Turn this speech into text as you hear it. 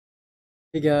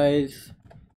Hey guys,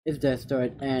 it's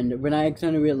Desktart, and when I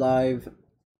accidentally went live,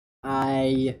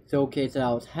 I showcased that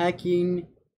I was hacking,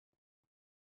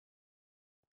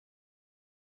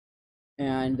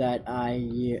 and that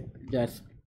I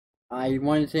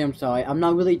wanted to say I'm sorry. I'm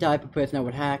not really the type of person that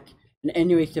would hack in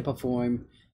any way, shape, or form.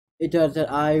 It does that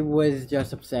I was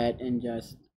just upset and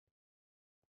just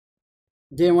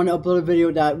didn't want to upload a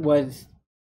video that was,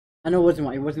 I know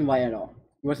it wasn't right at all.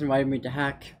 It wasn't right for me to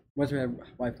hack, it wasn't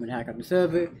right for me to hack on the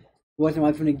server, it wasn't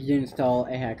right for me to install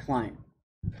a hack client.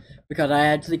 Because I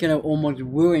actually kind of almost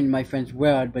ruined my friend's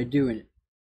world by doing it.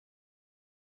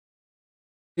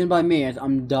 And by me, as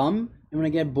I'm dumb, and when I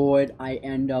get bored, I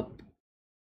end up,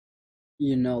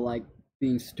 like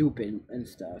being stupid and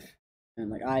stuff. And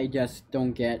like I just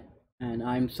don't get. And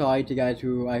I'm sorry to guys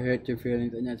who I hurt their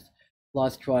feelings and that's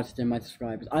lost trust in my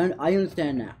subscribers. I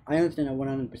understand that. I understand that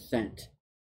 100%.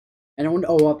 And I want to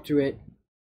owe up to it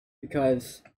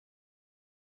because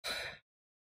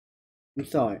I'm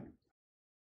sorry.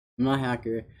 I'm not a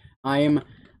hacker. I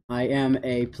am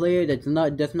a player that's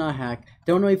not hack.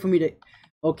 Don't wait for me to.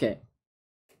 Okay.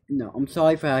 No, I'm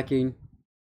sorry for hacking.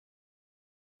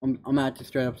 I'm actually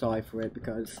straight up sorry for it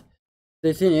because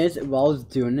the thing is, while I was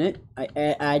doing it,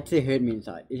 it actually hurt me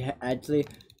inside. It actually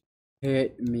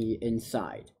hurt me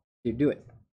inside to do it.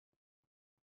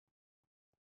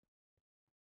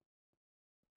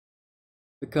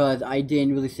 Because I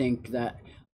didn't really think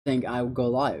I would go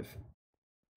live.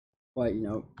 But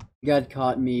you guys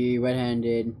caught me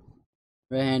red-handed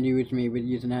with me with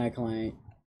using a hack client.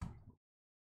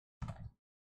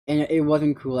 And it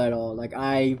wasn't cool at all. Like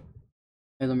I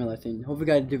learned my lesson. Hope you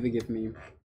guys do forgive me.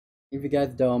 If you guys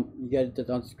don't, you guys just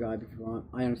unsubscribe if you want.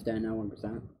 I understand now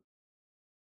 1%.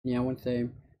 Yeah, I want to say,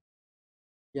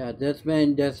 yeah, that's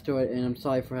been Desktart, and I'm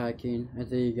sorry for hacking. I'll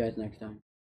see you guys next time.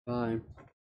 Bye.